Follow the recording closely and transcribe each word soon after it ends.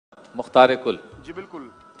مختار کل. جی بالکل،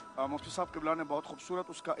 مفتی صاحب قبلہ نے بہت خوبصورت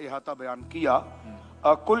اس کا احاطہ بیان کیا.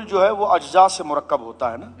 کل جو ہے وہ اجزاء سے مرکب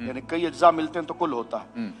ہوتا ہے نا، یعنی کئی اجزاء ملتے ہیں تو کل ہوتا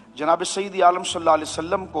ہے. جناب سید عالم صلی اللہ علیہ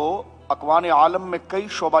وسلم کو اقوام عالم میں کئی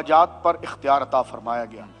شعبہ جات پر اختیار عطا فرمایا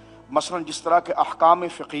گیا. مثلا جس طرح کے احکام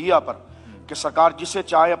فقہیہ پر کہ سرکار جسے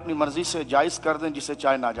چاہے اپنی مرضی سے جائز کر دیں، جسے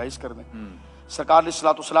چاہے ناجائز کر دیں. سرکار علیہ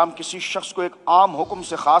الصلوۃ والسلام کسی شخص کو ایک عام حکم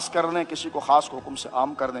سے خاص کر دیں، کسی کو خاص حکم سے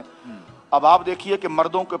عام کر دیں. اب آپ دیکھیے کہ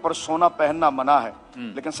مردوں کے اوپر سونا پہننا منع ہے،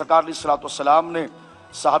 لیکن سرکار علیہ الصلوۃ والسلام نے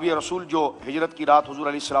صحابی رسول جو ہجرت کی رات حضور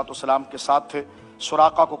علیہ الصلوۃ والسلام کے ساتھ تھے،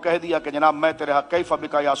 سراقہ کو کہہ دیا کہ جناب میں تیرے حق کیف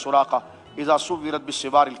بک یا سراقہ اذا صورت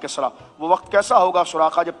بسوار الکسرا، وہ وقت کیسا ہوگا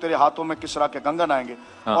سراقہ جب تیرے ہاتھوں میں کسرا کے کنگن آئیں گے.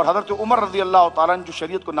 اور حضرت عمر رضی اللہ تعالیٰ عنہ جو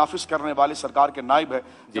شریعت کو نافذ کرنے والے سرکار کے نائب ہے،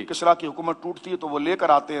 جب کسرا کی حکومت ٹوٹتی ہے تو وہ لے کر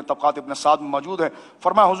آتے ہیں، طبقات ابن سعد میں موجود ہے.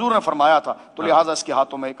 فرمایا حضور نے فرمایا تھا تو لہٰذا اس کے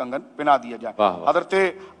ہاتھوں میں ایک کنگن پہنا دیا جائے. حضرت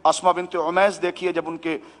اسماء بنت عمیس دیکھیے جب ان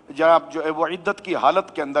کے جناب جو ہے وہ عدت کی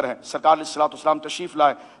حالت کے اندر ہیں، سرکار علیہ الصلوۃ والسلام تشریف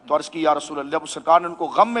لائے تو عرض کی یا رسول اللہ. جب سرکار نے ان کو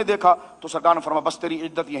غم میں دیکھا تو سرکار نے فرمایا بس تیری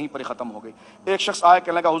عدت یہیں پر ختم ہو گئی. ایک شخص آیا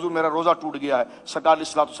کہنے لگا حضور میرا روزہ ٹوٹ گیا ہے. سرکار علیہ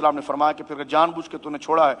الصلوۃ والسلام نے فرمایا کہ پھر جان بوجھ کے تو نے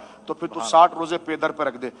چھوڑا ہے تو پھر تو 60 روزے پے در پہ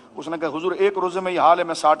رکھ دے. اس نے کہا حضور ایک روزے میں یہ حال ہے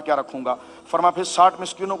میں 60 کیا رکھوں گا. فرمایا پھر 60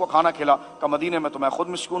 مسکینوں کو کھانا کھلا. کہ مدینے میں تو میں خود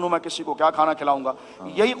مسکین ہوں، میں کسی کو کیا کھانا کھلاؤں گا.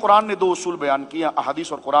 یہی قرآن نے 2 اصول بیان کیے،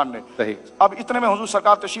 احادیث اور قرآن نے. اب اتنے میں حضور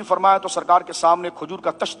سرکار تشریف فرمایا تو سرکار کے سامنے کھجور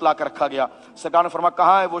کا تشت لا کر رکھا گیا. سرکار نے فرمایا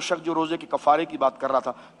کہاں ہے وہ شخص جو روزے کی کفارے کی بات کر رہا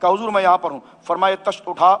تھا. کہا حضور میں یہاں پر ہوں. فرمایا تشت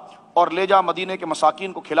اٹھا اور لے جا مدینے کے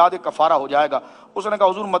مساکین کو کھلا دے، کفارہ ہو جائے گا. اس نے کہا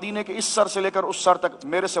حضور مدینے کے اس سر سے لے کر اس سر تک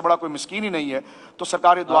میرے سے بڑا کوئی مسکین ہی نہیں ہے. تو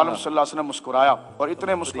سرکار دو عالم صلی اللہ علیہ وسلم مسکرایا اور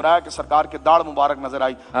اتنے مسکرایا کہ سرکار کے داڑھ مبارک نظر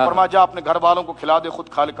آئی. فرمایا جا اپنے گھر والوں کو کھلا دے، خود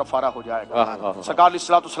کھا لے، کفارہ ہو جائے گا. سرکار علیہ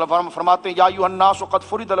الصلوۃ والسلام فرماتے ہیں یا ایھا الناس قد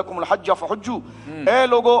فرض لکم الحج فحجوا، اے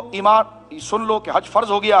لوگو ایمان سن لو کہ حج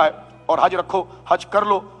فرض ہو گیا ہے اور حج رکھو، حج کر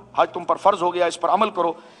لو، حج تم پر فرض ہو گیا، اس پر عمل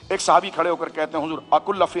کرو. ایک صحابی کھڑے ہو کر کہتے ہیں حضور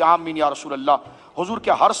اکل فی عام یا رسول اللہ، حضور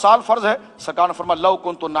کیا ہر سال فرض ہے؟ سرکار نے فرمایا لو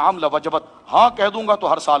کنت نعم لوجبت، ہاں کہہ دوں گا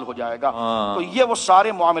تو ہر سال ہو جائے گا. تو یہ وہ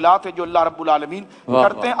سارے معاملات ہیں جو اللہ رب العالمین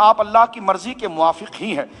کرتے ہیں. آپ اللہ کی مرضی کے موافق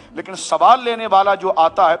ہی ہیں، لیکن سوال لینے والا جو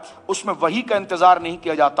آتا ہے اس میں وہی کا انتظار نہیں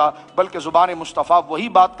کیا جاتا، بلکہ زبان مصطفیٰ وہی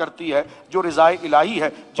بات کرتی ہے جو رضائے الہی ہے.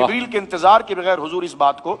 جبریل کے انتظار کے بغیر حضور اس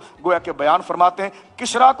بات کو گویا کہ بیان فرماتے ہیں.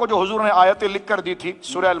 کسرا کو جو حضور نے آیتیں لکھ کر دی تھی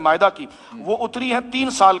سورہ المائدہ کی، وہ اتری ہیں 3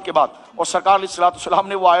 سال کے بعد، اور سرکار علیہ الصلوۃ والسلام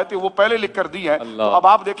نے وہ آیتیں وہ پہلے لکھ کر دی ہیں. تو اب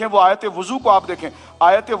آپ دیکھیں وہ آیت وضو کو، آپ دیکھیں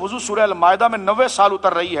آیت وضو سورہ المائدہ میں 90 سال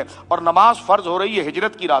اتر رہی ہے اور نماز فرض ہو رہی ہے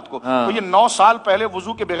ہجرت کی رات کو. تو یہ 9 سال پہلے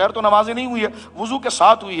وضو کے بغیر تو نمازیں نہیں ہوئی ہے، وضو کے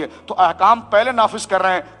ساتھ ہوئی ہے. تو احکام پہلے نافذ کر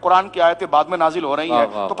رہے ہیں، قرآن کی آیتیں بعد میں نازل ہو رہی ہیں.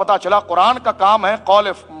 تو پتہ چلا قرآن کا کام ہے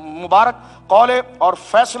قول مبارک، قول اور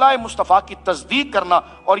فیصلہ مصطفیٰ کی تصدیق کرنا،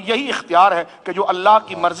 اور یہی اختیار ہے کہ جو اللہ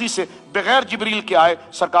کی مرضی سے بغیر جبریل کے آئے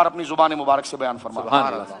سرکار اپنی زبان مبارک سے بیان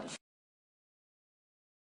فرما.